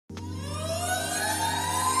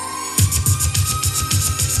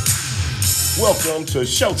Welcome to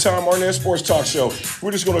Showtime, Arnett Sports Talk Show.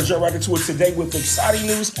 We're just going to jump right into it today with exciting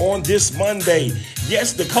news on this Monday.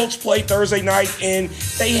 Yes, the Colts played Thursday night, and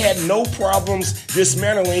they had no problems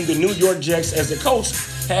dismantling the New York Jets as the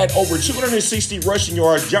Colts had over 260 rushing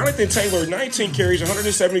yards. Jonathan Taylor, 19 carries,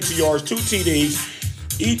 172 yards, 2 TDs.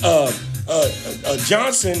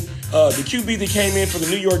 Johnson, the QB that came in for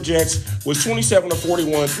the New York Jets, was 27 of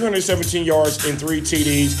 41, 317 yards, and 3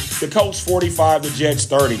 TDs. The Colts 45, the Jets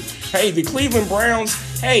 30. Hey, the Cleveland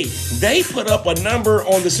Browns, they put up a number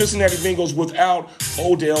on the Cincinnati Bengals without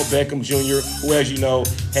Odell Beckham Jr., who, as you know,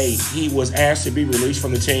 he was asked to be released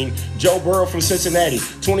from the team. Joe Burrow from Cincinnati,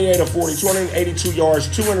 28 of 40, 282 yards,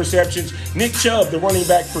 2 interceptions. Nick Chubb, the running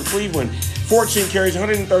back for Cleveland, 14 carries,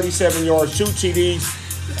 137 yards, 2 TDs.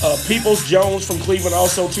 Peoples-Jones from Cleveland,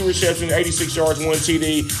 also 2 receptions, 86 yards, 1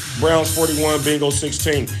 TD. Browns 41, Bengals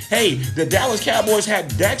 16. Hey, the Dallas Cowboys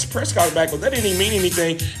had Dak Prescott back, but that didn't even mean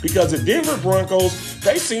anything because the Denver Broncos,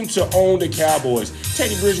 they seem to own the Cowboys.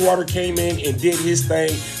 Teddy Bridgewater came in and did his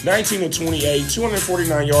thing, 19 of 28,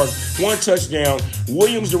 249 yards, 1 touchdown.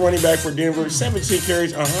 Williams, the running back for Denver, 17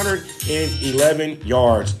 carries, 111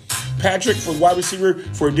 yards. Patrick, for wide receiver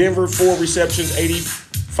for Denver, 4 receptions,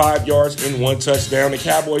 85 yards and 1 touchdown. The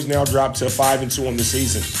Cowboys now drop to 5-2 on the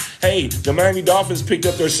season. Hey, the Miami Dolphins picked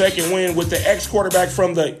up their second win with the ex-quarterback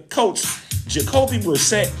from the Colts, Jacoby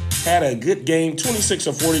Brissett, had a good game, 26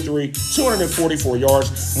 of 43, 244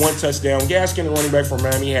 yards, 1 touchdown. Gaskin, the running back for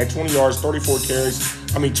Miami, had 20 carries for 34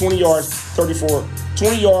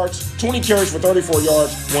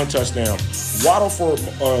 yards, 1 touchdown. Waddle for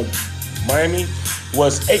Miami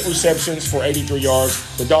was 8 receptions for 83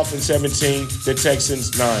 yards. The Dolphins 17, the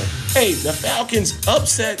Texans 9. Hey, the Falcons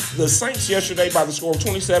upset the Saints yesterday by the score of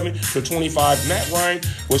 27-25. Matt Ryan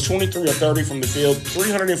was 23 of 30 from the field,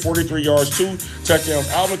 343 yards, 2 touchdowns.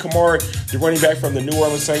 Alvin Kamara, the running back from the New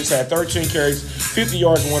Orleans Saints, had 13 carries, 50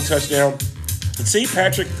 yards, and 1 touchdown. C.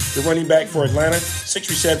 Patrick, the running back for Atlanta, 6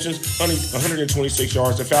 receptions, 126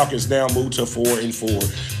 yards. The Falcons now move to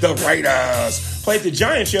 4-4. The Raiders played the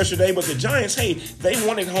Giants yesterday, but the Giants, they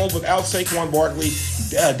won at home without Saquon Barkley.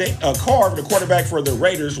 Carr, the quarterback for the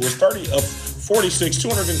Raiders, was 30 of 46,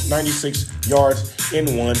 296 yards,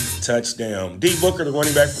 and 1 touchdown. D. Booker, the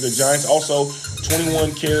running back for the Giants, also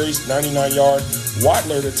 21 carries, 99 yards.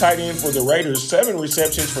 Waddler, the tight end for the Raiders, 7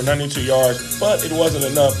 receptions for 92 yards, but it wasn't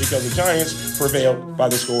enough because the Giants prevailed by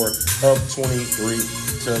the score of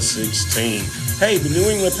 23-16. Hey, the New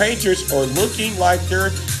England Patriots are looking like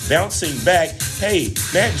they're bouncing back. Hey,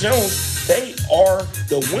 Matt Jones, they are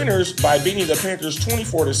the winners by beating the Panthers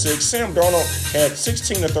 24-6. Sam Darnold had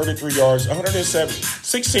 16 of 33 yards,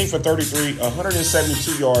 16 for 33,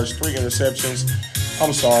 172 yards, 3 interceptions.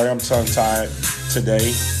 I'm sorry, I'm tongue-tied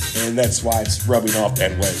today, and that's why it's rubbing off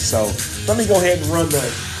that way. So let me go ahead and run the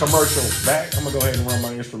commercial back. I'm going to go ahead and run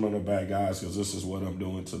my instrumental back, guys, because this is what I'm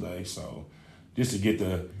doing today. So just to get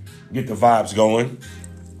the vibes going.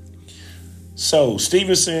 So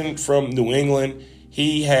Stevenson from New England,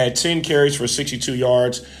 he had 10 carries for 62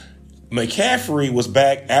 yards. McCaffrey was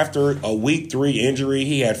back after a week 3 injury.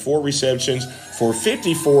 He had 4 receptions for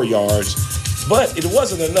 54 yards. But it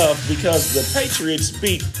wasn't enough because the Patriots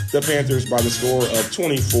beat the Panthers by the score of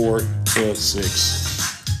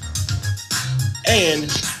 24-6. And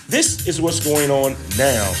this is what's going on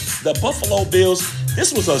now. The Buffalo Bills,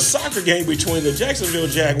 this was a soccer game between the Jacksonville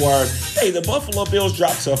Jaguars. Hey, the Buffalo Bills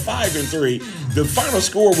dropped to 5-3. The final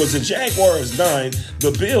score was the Jaguars 9,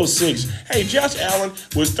 the Bills 6. Hey, Josh Allen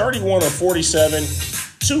was 31 of 47,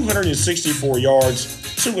 264 yards,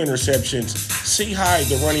 2 interceptions. C. Hyde,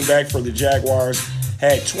 the running back for the Jaguars,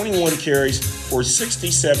 had 21 carries for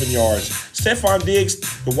 67 yards. Stephon Diggs,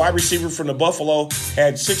 the wide receiver from the Buffalo,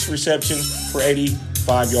 had 6 receptions for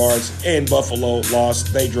 85 yards, and Buffalo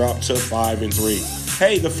lost. They dropped to 5-3.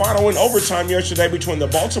 Hey, the final in overtime yesterday between the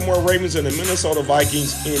Baltimore Ravens and the Minnesota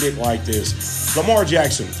Vikings ended like this. Lamar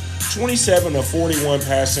Jackson, 27 of 41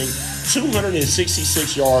 passing,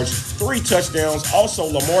 266 yards, 3 touchdowns. Also,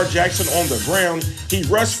 Lamar Jackson on the ground. He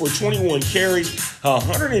rushed for 21 carries,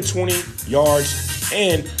 120 yards.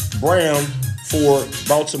 And Brown for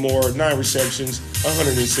Baltimore, 9 receptions,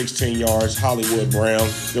 116 yards. Hollywood Brown.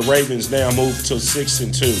 The Ravens now move to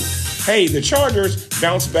 6-2. Hey, the Chargers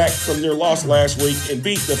bounced back from their loss last week and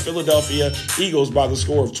beat the Philadelphia Eagles by the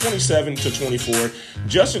score of 27-24.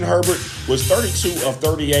 Justin Herbert was 32 of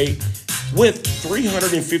 38 with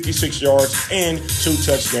 356 yards and 2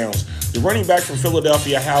 touchdowns. The running back from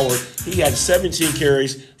Philadelphia, Howard, he had 17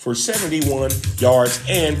 carries for 71 yards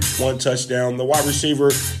and 1 touchdown. The wide receiver,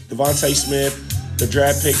 Devontae Smith, the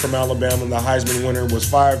draft pick from Alabama, the Heisman winner, was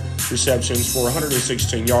 5 receptions for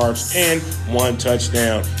 116 yards and 1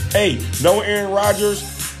 touchdown. Hey, no Aaron Rodgers,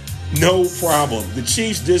 no problem. The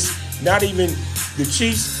Chiefs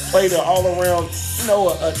played an all-around,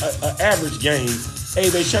 an average game. Hey,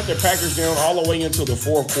 they shut the Packers down all the way into the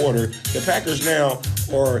fourth quarter. The Packers now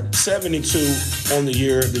are 7-2 on the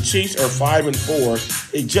year. The Chiefs are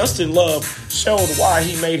 5-4. Hey, Justin Love showed why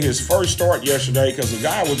he made his first start yesterday because the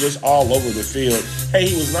guy was just all over the field. Hey,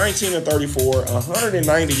 he was 19-34,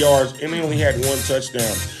 190 yards, and he only had 1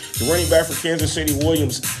 touchdown. The running back for Kansas City,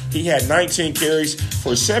 Williams, he had 19 carries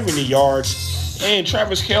for 70 yards. And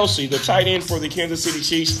Travis Kelce, the tight end for the Kansas City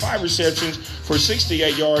Chiefs, 5 receptions for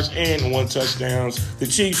 68 yards and 1 touchdown. The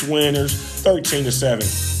Chiefs winners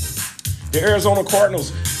 13-7. The Arizona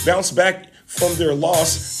Cardinals bounced back from their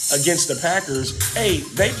loss against the Packers. Hey,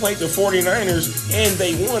 they played the 49ers and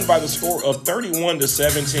they won by the score of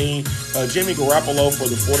 31-17. Jimmy Garoppolo for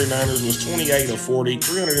the 49ers was 28 of 40,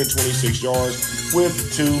 326 yards with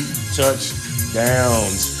 2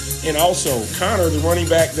 touchdowns. And also, Connor,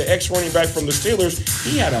 the ex-running back from the Steelers,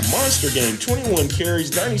 he had a monster game. 21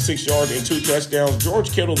 carries, 96 yards, and 2 touchdowns.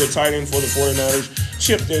 George Kittle, the tight end for the 49ers,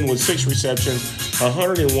 chipped in with 6 receptions,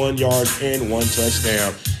 101 yards, and 1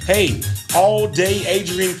 touchdown. Hey, all-day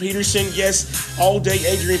Adrian Peterson. Yes, all-day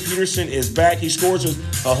Adrian Peterson is back. He scores his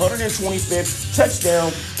 125th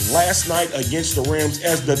touchdown last night against the Rams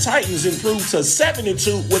as the Titans improved to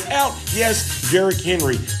 7-2 without, Derrick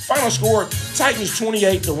Henry. Final score, Titans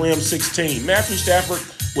 28, the Rams 16. Matthew Stafford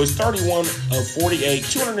was 31 of 48,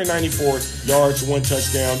 294 yards, 1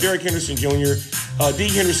 touchdown. D. Henderson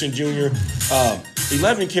Jr.,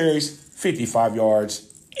 11 carries, 55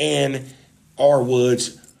 yards. And R.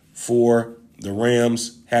 Woods for the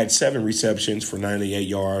Rams had 7 receptions for 98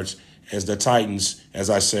 yards as the Titans, as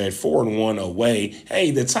I said, 4-1 away.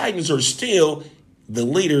 Hey, the Titans are still the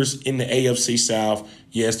leaders in the AFC South.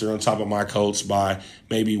 Yes, they're on top of my Colts by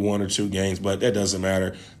maybe 1 or 2 games, but that doesn't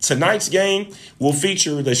matter. Tonight's game will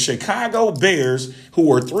feature the Chicago Bears,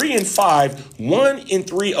 who are 3-5,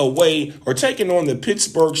 1-3 away, are taking on the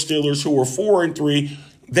Pittsburgh Steelers, who are 4-3.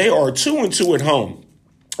 They are 2-2 at home.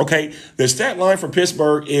 Okay, the stat line for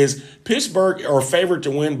Pittsburgh is Pittsburgh are favored to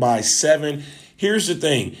win by 7. Here's the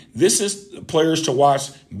thing. This is players to watch.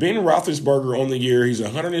 Ben Roethlisberger on the year. He's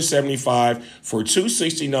 175 for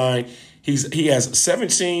 269. He has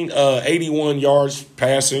 81 yards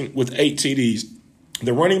passing with 8 TDs.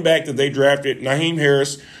 The running back that they drafted, Naheem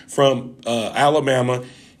Harris from Alabama,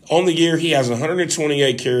 on the year he has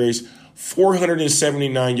 128 carries,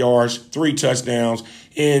 479 yards, 3 touchdowns.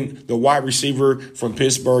 And the wide receiver from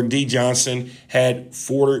Pittsburgh, D. Johnson, had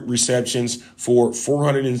 40 receptions for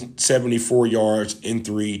 474 yards and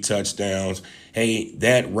 3 touchdowns. Hey,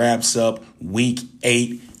 that wraps up week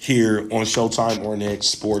 8 here on Showtime or Next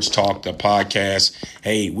Sports Talk, the podcast.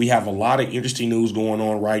 Hey, we have a lot of interesting news going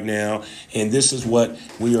on right now, and this is what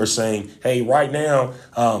we are saying. Hey, right now,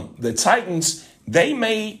 the Titans, they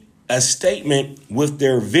made a statement with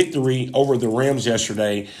their victory over the Rams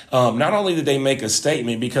yesterday. Not only did they make a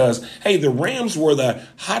statement because, hey, the Rams were the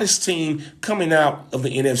hottest team coming out of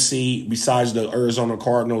the NFC besides the Arizona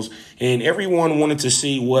Cardinals, and everyone wanted to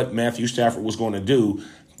see what Matthew Stafford was going to do.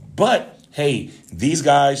 But, hey, these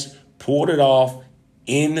guys pulled it off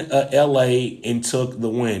in L.A. and took the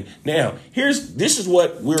win. Now, this is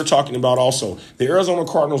what we're talking about also. The Arizona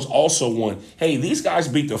Cardinals also won. Hey, these guys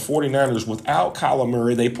beat the 49ers without Kyler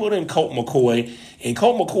Murray. They put in Colt McCoy, and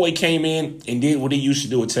Colt McCoy came in and did what he used to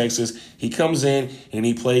do at Texas. He comes in and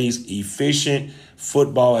he plays efficient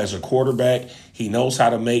football as a quarterback. He knows how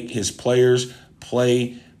to make his players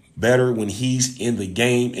play better when he's in the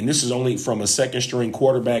game. And this is only from a second-string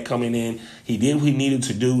quarterback coming in. He did what he needed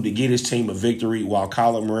to do to get his team a victory while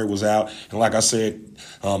Kyler Murray was out. And like I said,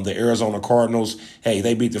 the Arizona Cardinals, hey,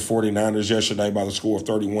 they beat the 49ers yesterday by the score of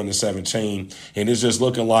 31-17. And it's just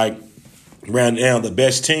looking like right now the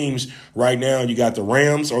best teams right now, you got the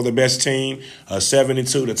Rams are the best team,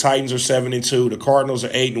 7-2. The Titans are 7-2. The Cardinals are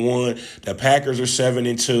 8-1. The Packers are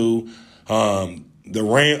 7-2. The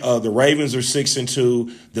Ravens are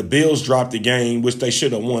 6-2. The Bills dropped the game, which they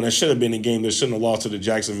should have won. That should have been a game that shouldn't have lost to the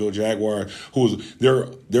Jacksonville Jaguars, who was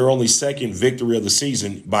their only second victory of the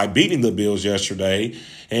season by beating the Bills yesterday.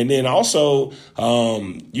 And then also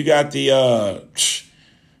you got the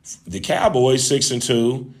Cowboys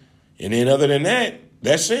 6-2, and then other than that,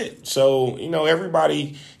 that's it. So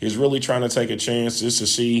everybody is really trying to take a chance just to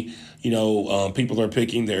see. People are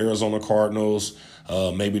picking the Arizona Cardinals.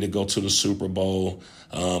 Maybe to go to the Super Bowl.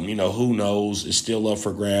 Who knows? It's still up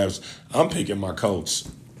for grabs. I'm picking my Colts.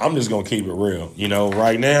 I'm just going to keep it real.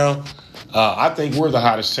 Right now, I think we're the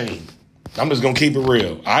hottest team. I'm just going to keep it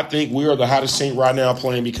real. I think we are the hottest team right now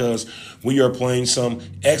playing because we are playing some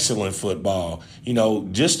excellent football.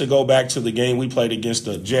 Just to go back to the game we played against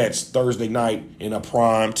the Jets Thursday night in a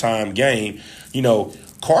prime time game,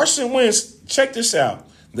 Carson Wentz, check this out.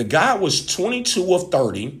 The guy was 22 of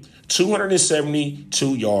 30,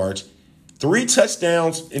 272 yards, 3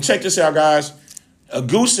 touchdowns. And check this out, guys, a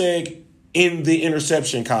goose egg in the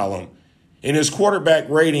interception column. And his quarterback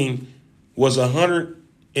rating was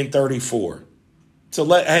 134.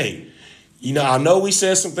 I know we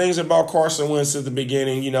said some things about Carson Wentz at the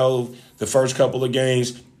beginning, the first couple of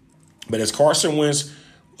games. But as Carson Wentz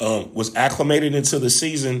was acclimated into the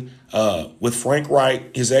season with Frank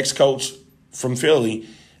Reich, his ex-coach from Philly,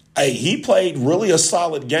 he played really a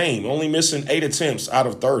solid game, only missing 8 attempts out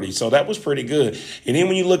of 30. So that was pretty good. And then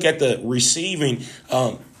when you look at the receiving,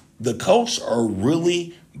 the Colts are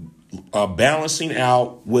really balancing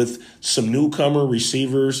out with some newcomer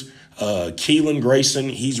receivers. Keelan Grayson,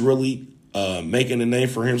 he's really making a name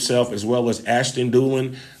for himself, as well as Ashton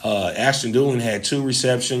Doolin. Ashton Doolin had 2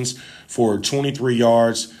 receptions for 23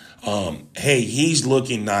 yards. He's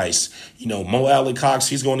looking nice. Mo Alley Cox,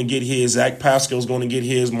 he's going to get his. Zach Pascal's going to get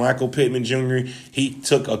his. Michael Pittman Jr., he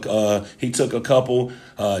took a couple.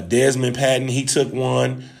 Desmond Patton, he took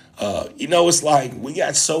one. It's like we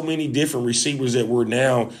got so many different receivers that we're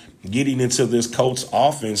now getting into this Colts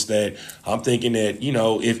offense that I'm thinking that,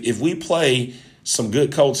 if we play some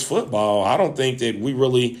good Colts football, I don't think that we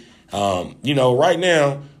really, right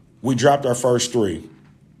now we dropped our first 3.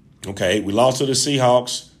 Okay, we lost to the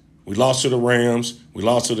Seahawks. We lost to the Rams. We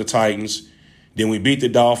lost to the Titans. Then we beat the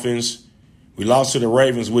Dolphins. We lost to the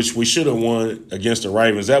Ravens, which we should have won against the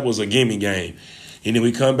Ravens. That was a gimme game. And then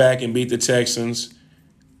we come back and beat the Texans.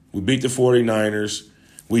 We beat the 49ers.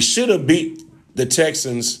 We should have beat the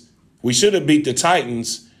Texans. We should have beat the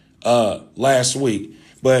Titans last week.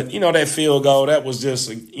 But, that field goal, that was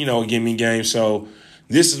just, a gimme game. So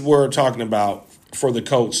this is what we're talking about for the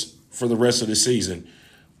Colts for the rest of the season.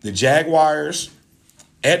 The Jaguars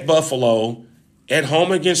at Buffalo, at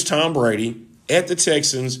home against Tom Brady, at the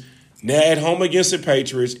Texans, now at home against the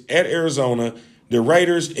Patriots, at Arizona, the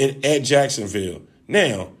Raiders, and at Jacksonville.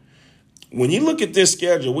 Now, when you look at this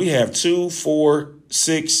schedule, we have 2, 4,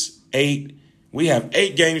 6, 8. We have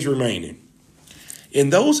 8 games remaining.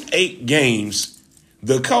 In those 8 games,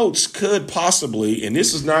 the Colts could possibly, and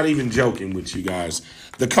this is not even joking with you guys,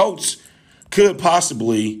 the Colts could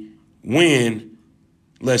possibly win,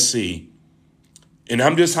 let's see, and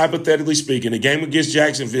I'm just hypothetically speaking, the game against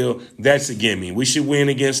Jacksonville, that's a gimme. We should win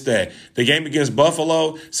against that. The game against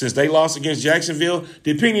Buffalo, since they lost against Jacksonville,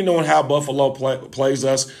 depending on how Buffalo plays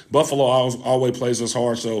us, Buffalo always plays us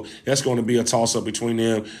hard, so that's going to be a toss-up between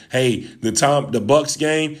them. Hey, the Bucks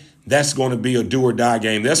game, that's going to be a do-or-die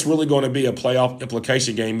game. That's really going to be a playoff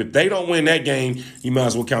implication game. If they don't win that game, you might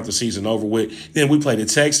as well count the season over with. Then we play the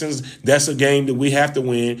Texans. That's a game that we have to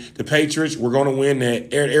win. The Patriots, we're going to win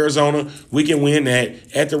that. At Arizona, we can win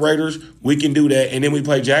that. At the Raiders, we can do that. And then we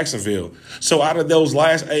play Jacksonville. So out of those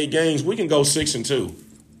last 8 games, we can go 6-2.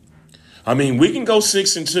 We can go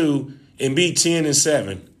 6-2 and be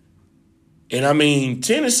 10-7. And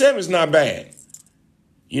 10-7 is not bad.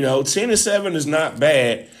 10-7 is not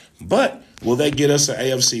bad. But will they get us an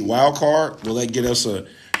AFC wild card? Will they get us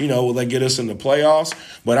will they get us in the playoffs?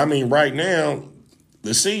 But right now,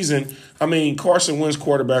 the season, Carson Wentz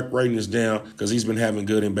quarterback rating is down because he's been having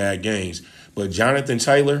good and bad games. But Jonathan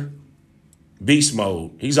Taylor, beast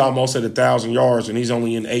mode. He's almost at 1,000 yards and he's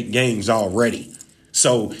only in 8 games already.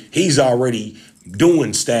 So he's already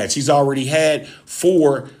doing stats. He's already had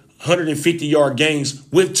 4 150-yard games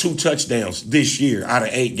with 2 touchdowns this year out of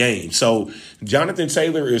 8 games. So Jonathan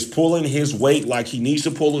Taylor is pulling his weight like he needs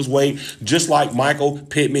to pull his weight, just like Michael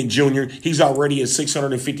Pittman Jr. He's already at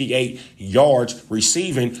 658 yards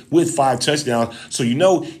receiving with 5 touchdowns. So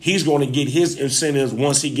he's going to get his incentives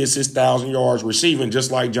once he gets his 1,000 yards receiving,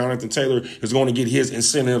 just like Jonathan Taylor is going to get his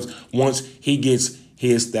incentives once he gets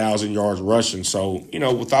his 1,000 yards rushing. So,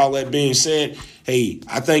 with all that being said, hey,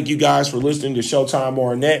 I thank you guys for listening to Showtime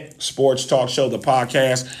Arnett Sports Talk Show, the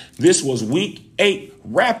podcast. This was Week 8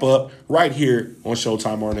 wrap-up right here on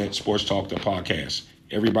Showtime Arnett Sports Talk, the podcast.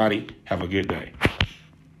 Everybody, have a good day.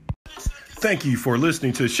 Thank you for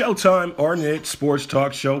listening to Showtime Arnett Sports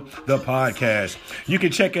Talk Show, the podcast. You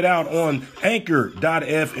can check it out on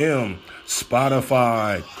Anchor.fm,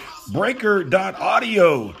 Spotify,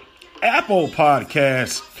 Breaker.audio, Apple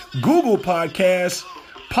Podcasts, Google Podcasts,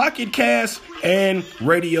 Pocket Cast, and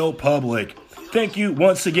Radio Public. Thank you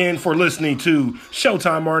once again for listening to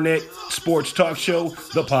Showtime Arnett Sports Talk Show,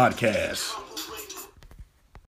 the podcast.